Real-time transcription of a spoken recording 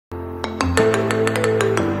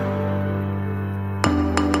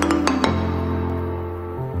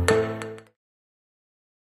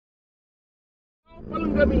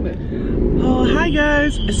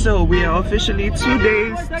guys, so we are officially 2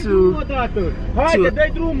 days to why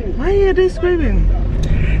are they screaming?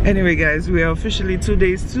 Anyway guys, we are officially 2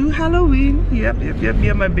 days to Halloween. Yep, me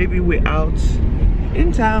and my baby, we're out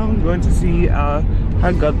in town going to see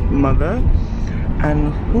her godmother,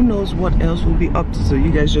 and who knows what else we'll be up to. So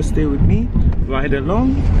you guys just stay with me, ride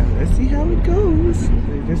along, and let's see how it goes. So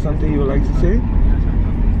is there something you would like to say?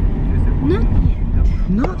 Not yet.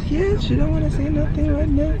 Not yet? She don't want to say nothing right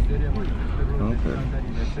now? Okay.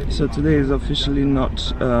 So today is officially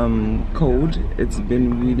not cold. It's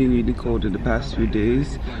been really cold in the past few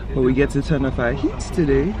days, but we get to turn off our heats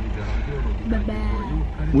today.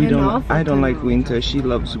 I don't like winter. She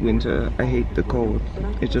loves winter. I hate the cold.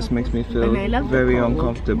 It just makes me feel very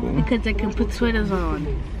uncomfortable. Because I can put sweaters on.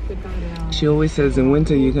 She always says in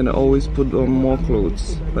winter you can always put on more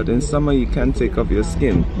clothes, but in summer you can't take off your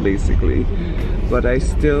skin, basically. But I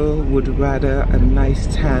still would rather a nice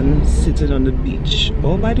tan sitting on the beach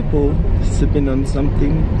or by the pool, sipping on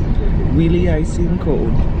something really icy and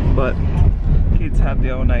cold. But kids have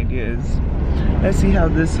their own ideas. Let's see how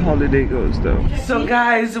this holiday goes though. So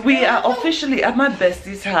guys, we are officially at my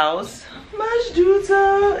bestie's house.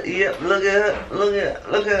 Majduta. Yep, look at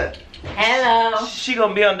her. Hello. She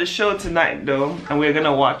gonna be on the show tonight though, and we're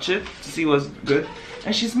gonna watch it to see what's good.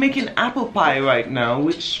 And she's making apple pie right now,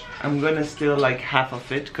 which I'm gonna steal like half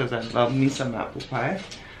of it because I love me some apple pie.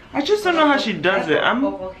 I just don't know how she does it.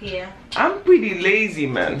 I'm pretty lazy,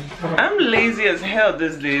 man. I'm lazy as hell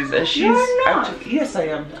these days, and she's actually, yes I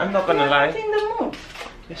am. I'm not gonna lie.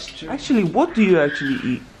 That's true. Actually, what do you actually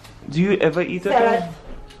eat? Do you ever eat at all?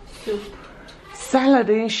 Soup. Salad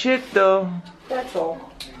ain't shit though. That's all.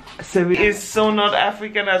 So it's so not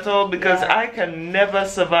African at all, because I can never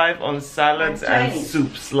survive on salads and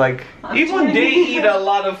soups. Like, even they eat a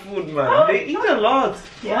lot of food, man. They eat a lot.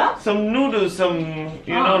 Yeah? Some noodles, some,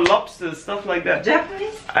 you know, lobsters, stuff like that.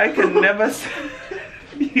 Japanese? I can never,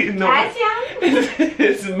 you know,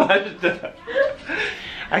 it's Majda.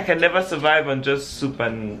 I can never survive on just soup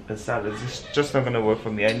and salads. It's just not gonna work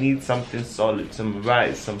for me. I need something solid, some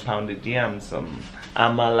rice, some pounded yam, some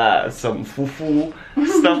amala, some fufu,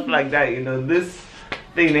 stuff like that. You know, this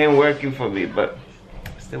thing ain't working for me, but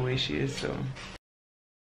it's the way she is. So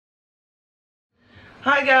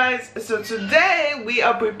hi guys, so today we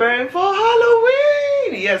are preparing for Halloween.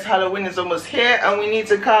 Yes, Halloween is almost here, and we need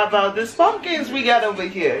to carve out these pumpkins we got over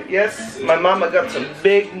here. Yes, my mama got some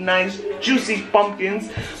big, nice, juicy pumpkins,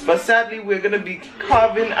 but sadly we're gonna be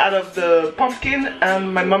carving out of the pumpkin,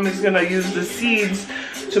 and my mom is gonna use the seeds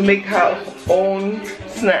to make her own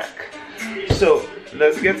snack. So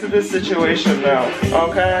let's get to this situation now,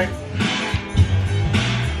 okay?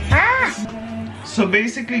 So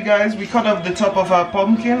basically guys, we cut off the top of our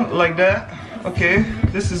pumpkin like that. Okay,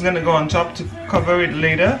 this is gonna go on top to cover it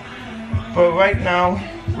later, but right now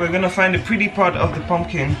we're gonna find the pretty part of the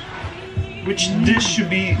pumpkin, which this should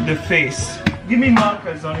be the face. Give me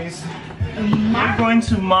markers on these. We're going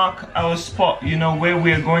to mark our spot, you know, where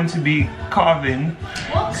we're going to be carving.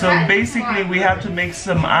 So basically we have to make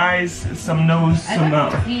some eyes, some nose, some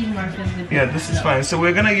mouth. Yeah, this is fine. So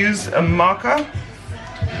we're gonna use a marker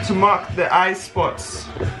to mark the eye spots.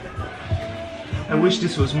 I wish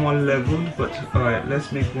this was more leveled, but alright,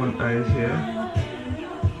 let's make one eye here.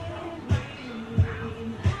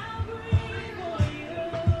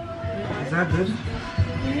 Is that good?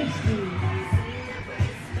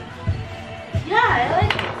 Yeah, I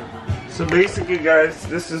like it. So basically guys,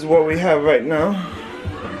 this is what we have right now.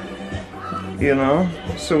 You know,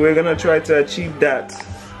 so we're gonna try to achieve that.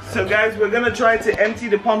 So guys, we're gonna try to empty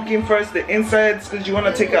the pumpkin first, the insides, because you want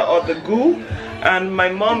to take out all the goo. And my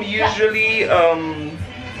mom usually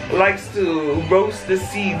likes to roast the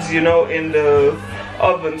seeds, you know, in the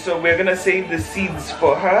oven. So we're gonna save the seeds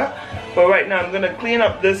for her. But right now I'm gonna clean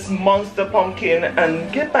up this monster pumpkin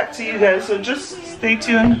and get back to you guys. So just stay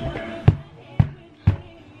tuned.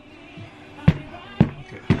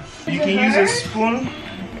 Okay. You can use a spoon.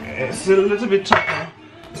 It's a little bit tougher.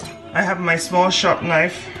 I have my small sharp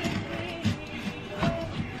knife.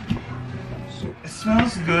 So it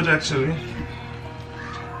smells good actually.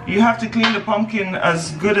 You have to clean the pumpkin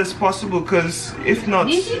as good as possible, because if not,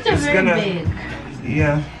 it's gonna. Big.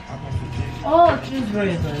 Yeah. Oh, it is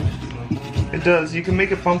very good. It does. You can make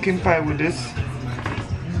a pumpkin pie with this.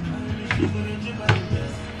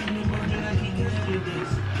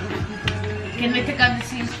 Can we take out the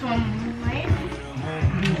seeds from mine?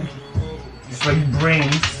 It's like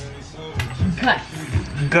brains. Guts.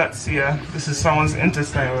 Guts, yeah. This is someone's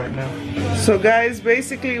intestine right now. So guys,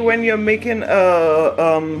 basically when you're making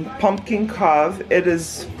a pumpkin carve, it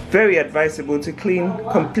is very advisable to clean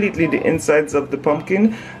completely the insides of the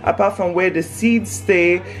pumpkin. Apart from where the seeds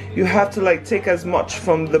stay, you have to like take as much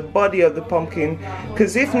from the body of the pumpkin,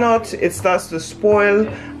 because if not, it starts to spoil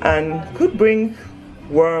and could bring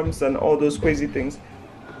worms and all those crazy things.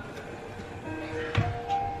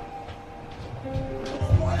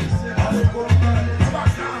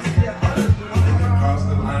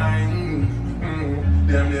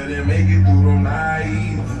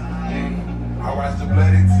 I watch the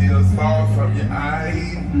bloody tears fall from your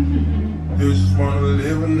eyes. You just wanna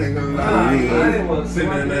live a nigga life.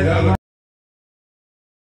 Sitting in the hell.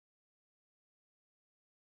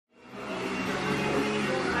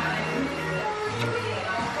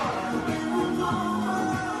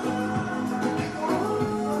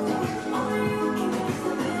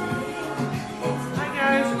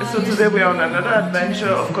 So today we are on another adventure.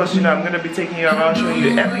 Of course, you know, I'm going to be taking you around, showing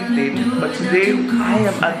you everything. But today I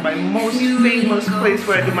am at my most famous place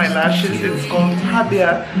where I do my lashes. It's called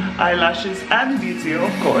Tabia Eyelashes and Beauty,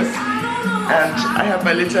 of course. And I have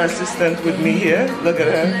my little assistant with me here. Look at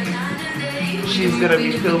her. She's going to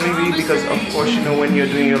be filming me because, of course, you know, when you're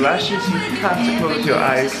doing your lashes, you have to close your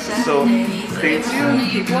eyes. So stay tuned.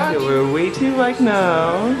 Keep watching. We're waiting right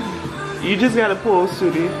now. You just got to pull,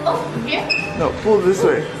 Sudi. Oh, yeah? No, pull this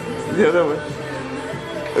way. The other way.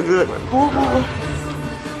 The other way. Pull.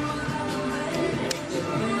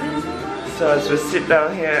 So as we sit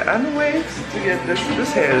down here and wait to get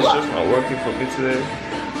this hair is just not working for me today.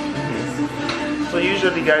 So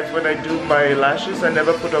usually, guys, when I do my lashes, I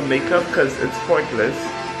never put on makeup because it's pointless.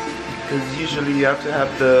 Because usually you have to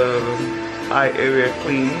have the eye area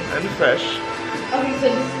clean and fresh. Okay, so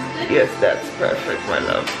this is good? Yes, that's perfect, my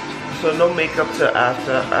love. So no makeup till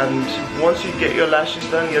after, and once you get your lashes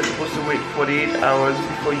done, you're supposed to wait 48 hours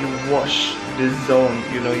before you wash the zone.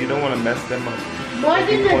 You know, you don't want to mess them up. More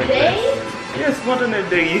than a day? Yes, more than a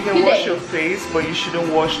day. You can wash your face, but you shouldn't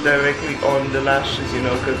wash directly on the lashes, you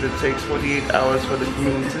know, because it takes 48 hours for the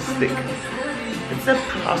glue to stick. It's a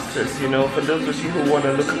process, you know, for those of you who want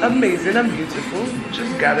to look amazing and beautiful, you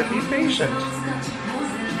just gotta be patient.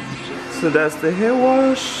 So that's the hair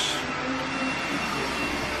wash.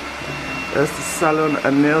 That's the salon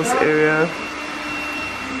and nails area.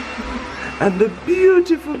 And the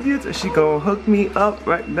beautiful beauty. She gonna hook me up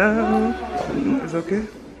right now. It's okay?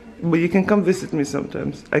 But you can come visit me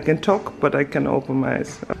sometimes. I can talk, but I can open my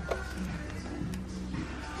eyes.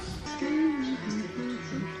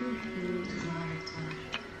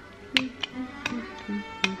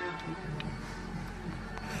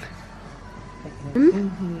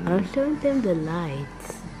 I'll show them the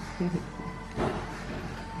lights.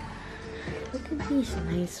 Look at these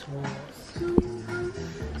nice walls.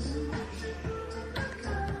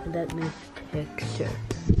 That nice texture.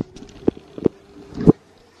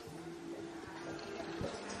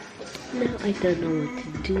 Now I don't know what to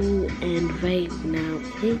do, and right now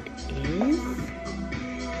it is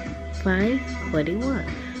 5:41.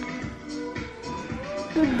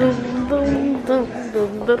 Just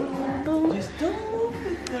don't move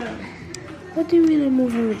with them. What do you mean I'm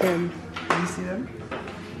moving with them? You see them?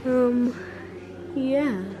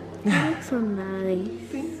 Yeah. They look so nice.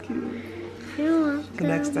 Thank you. You're welcome. The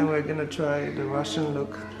next time we're gonna try the Russian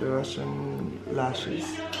look, the Russian lashes,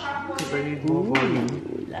 because I need more volume.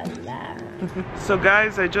 La la. So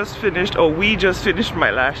guys, I just finished, or we just finished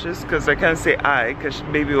my lashes, because I can't say I, because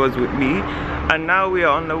baby was with me. And now we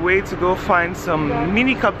are on the way to go find some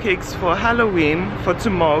mini cupcakes for Halloween, for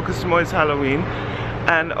tomorrow, because tomorrow is Halloween.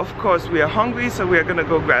 And of course we are hungry, so we are gonna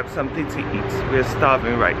go grab something to eat. We're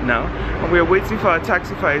starving right now, and we're waiting for our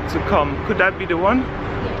taxify to come. Could that be the one?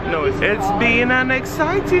 No, it's been an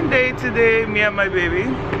exciting day today, me and my baby.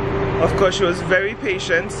 Of course, she was very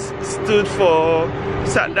patient,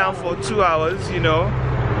 sat down for 2 hours, you know.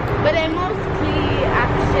 But I mostly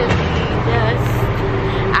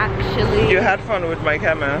actually You had fun with my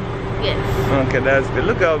camera? yes. Okay, that's good.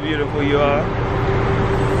 Look how beautiful you are.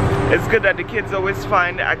 It's good that the kids always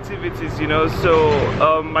find activities, you know.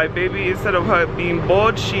 So my baby, instead of her being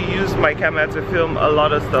bored, she used my camera to film a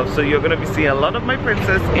lot of stuff. So you're gonna be seeing a lot of my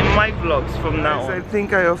princess in my vlogs from now on. I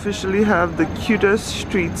think I officially have the cutest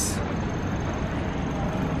streets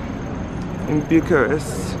in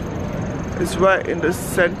Bucharest. It's right in the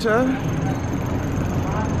center,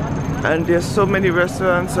 and there's so many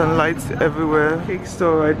restaurants and lights everywhere. Cake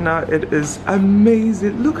store right now, it is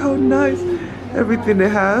amazing. Look how nice everything they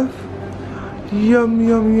have. Yum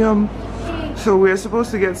yum yum. So we're supposed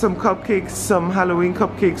to get some cupcakes, some Halloween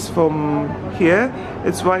cupcakes from here.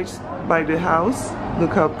 It's right by the house.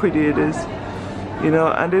 Look how pretty it is, you know.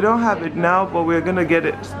 And they don't have it now, but we're gonna get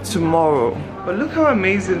it tomorrow. But look how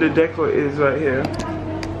amazing the decor is right here.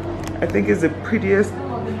 I think it's the prettiest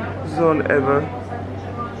zone ever.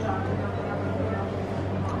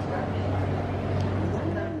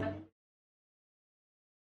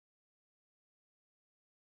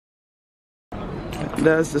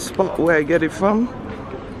 That's the spot where I get it from.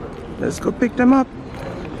 Let's go pick them up.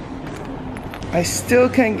 I still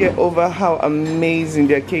can't get over how amazing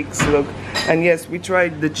their cakes look. And yes, we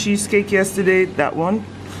tried the cheesecake yesterday, that one.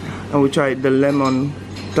 And we tried the lemon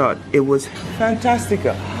tart. It was fantastic.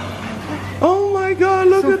 Oh my God,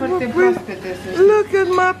 look at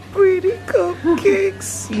my pretty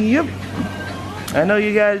cupcakes. Yep. I know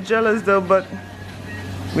you guys are jealous though, but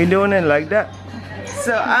we're doing it like that.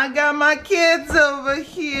 So I got my kids over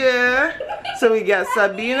here. So we got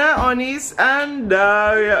Sabina, Onis, and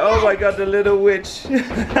Daria. Oh my God, the little witch. Look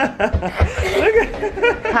at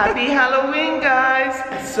Happy Halloween, guys.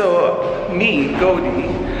 So me, Goldie,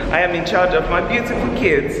 I am in charge of my beautiful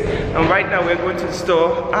kids. And right now we're going to the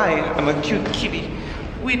store. I am a cute kitty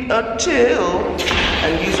with a tail.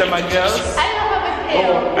 And these are my girls.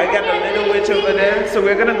 Oh, I got a little witch over there. So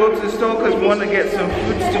we're gonna go to the store because we want to get some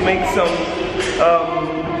fruits to make some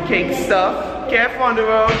cake stuff. Careful on the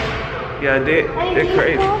road. Yeah, they're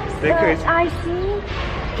crazy. They're crazy.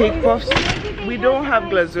 Cake puffs? We don't have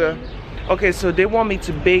glazure. Okay, so they want me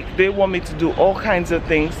to bake. They want me to do all kinds of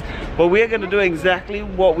things. But we're gonna do exactly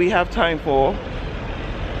what we have time for.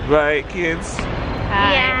 Right, kids?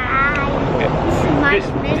 Yeah.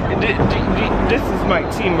 This is my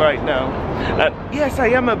team right now. Yes, I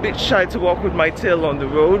am a bit shy to walk with my tail on the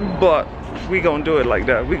road, but we gonna do it like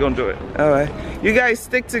that. We gonna do it. All right, you guys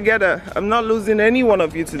stick together. I'm not losing any one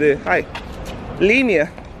of you today. Hi, linea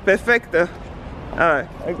perfecta. All right,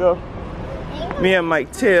 I go. Me and my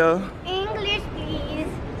tail. English, please.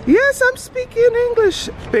 Yes, I'm speaking English.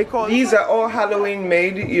 Because these are all Halloween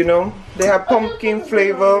made, you know. They have pumpkin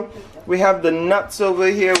flavor. We have the nuts over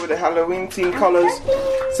here with the Halloween theme colors.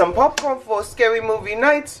 Some popcorn for scary movie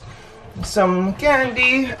night. Some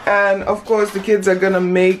candy. And of course the kids are gonna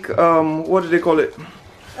make, what do they call it?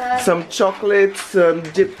 Some chocolates,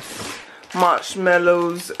 dipped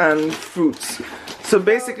marshmallows and fruits. So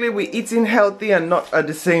basically we're eating healthy and not at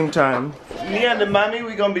the same time. Me and the mommy,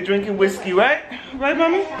 we're gonna be drinking whiskey, right? Right,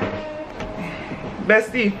 mommy?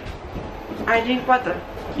 Bestie? I drink water.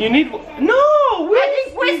 You need no whiskey. I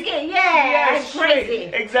drink whiskey, yeah. I'm straight. crazy.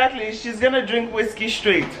 Exactly. She's gonna drink whiskey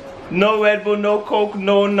straight. No Red Bull, no Coke,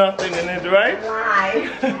 no nothing in it, right? Why?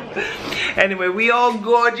 Anyway, we all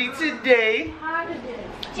gorgy today.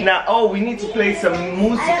 Now, oh, we need to play some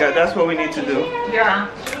musica. That's what we need to do. Yeah.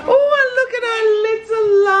 Oh, and look at our little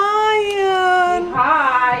lion.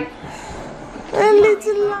 Hi. A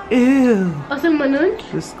little lion. Ew. O să mănânci?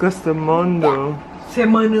 Disgustamondo. Se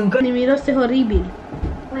mănâncă. Miroase horibil.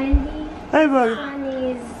 Wendy, Hey, buddy.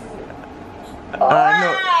 Honey's. No.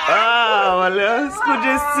 Ah, well,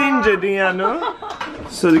 scuge singe din no?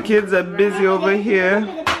 So the kids are busy over here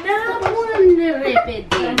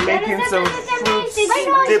making some fruits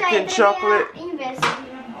dipped in chocolate.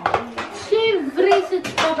 Ce vrei să-ți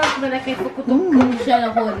fac acum dacă ai făcut o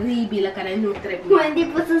crușeală horibilă care nu trebuie? Wendy,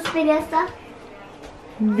 poți să speli asta?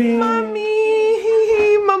 Mommy,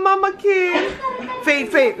 my mama kid.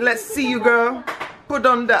 Faith, let's see you, girl. Put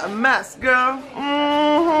on that mask, girl.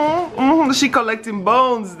 She collecting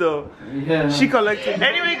bones, though. Yeah. She collecting.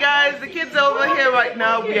 Anyway, guys, the kids are over here right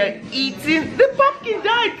now. We are eating. The pumpkin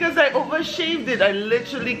died because I overshaved it. I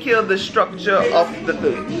literally killed the structure of the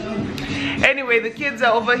thing. Anyway, the kids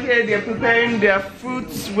are over here. They're preparing their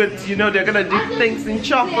fruits with, you know, they're gonna dip things in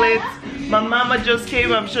chocolate. My mama just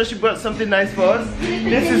came. I'm sure she brought something nice for us.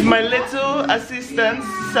 This is my little assistant,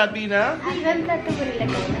 Sabina.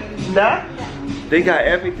 That? They got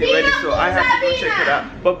everything ready, so I have to go check it out.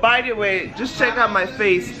 But by the way, just check out my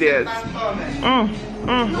face there.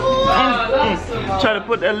 Try to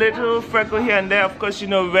put a little freckle here and there. Of course, you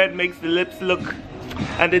know, red makes the lips look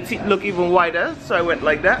and the teeth look even whiter, so I went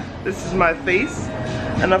like that. This is my face,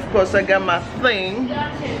 and of course I got my thing.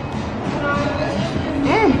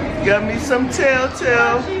 Got me some tail.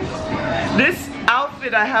 This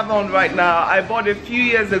outfit I have on right now, I bought a few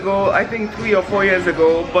years ago, I think 3 or 4 years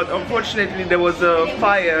ago, but unfortunately there was a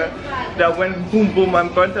fire that went boom boom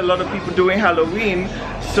and burnt a lot of people during Halloween.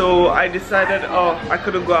 So I decided, oh, I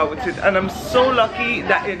couldn't go out with it. And I'm so lucky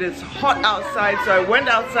that it is hot outside, so I went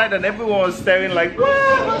outside and everyone was staring like, whoa!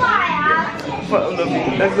 Follow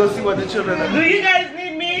me. Let's go see what the children are. Do you guys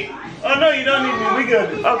need me? Oh no, you don't need me, we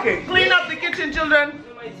good. Okay, clean up the kitchen, children.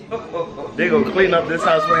 They gonna clean up this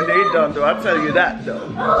house when they done, though. I'll tell you that, though.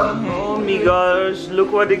 Oh my gosh,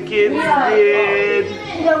 look what the kids did.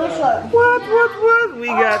 What? We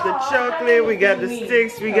got the chocolate, we got the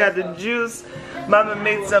sticks, we got the juice. Mama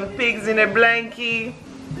made some pigs in a blankie.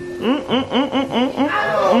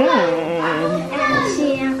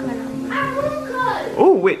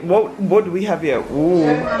 Oh wait, what do we have here? Ooh,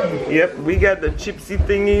 yep, we got the chipsy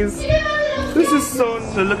thingies. This is so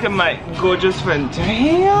look at my gorgeous friend.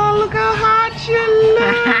 Damn, look how hot you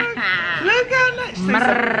look. Look how nice.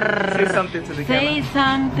 Say something to the camera. Say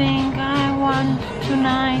something I want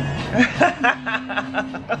tonight.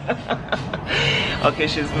 Okay,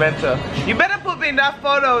 she's mental. You better put me in that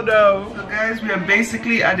photo though. So guys, we are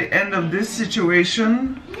basically at the end of this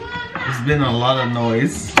situation. It's been a lot of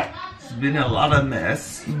noise. It's been a lot of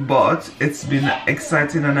mess, but it's been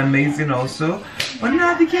exciting and amazing also. But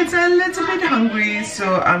now the kids are a little bit hungry,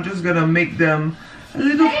 so I'm just gonna make them a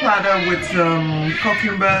little platter with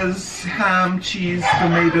cucumbers, ham, cheese,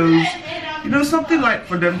 tomatoes, you know, something like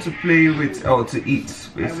for them to play with or to eat.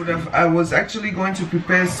 I was actually going to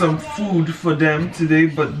prepare some food for them today,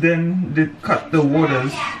 but then they cut the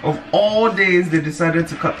waters. Of all days, they decided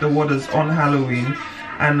to cut the waters on Halloween,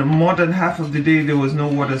 and more than half of the day there was no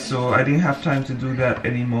water, so I didn't have time to do that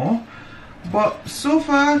anymore. But so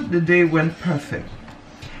far the day went perfect.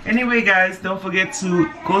 Anyway guys, don't forget to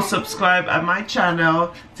go subscribe at my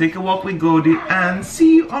channel, Take a Walk with Goldie, and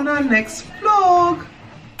see you on our next vlog.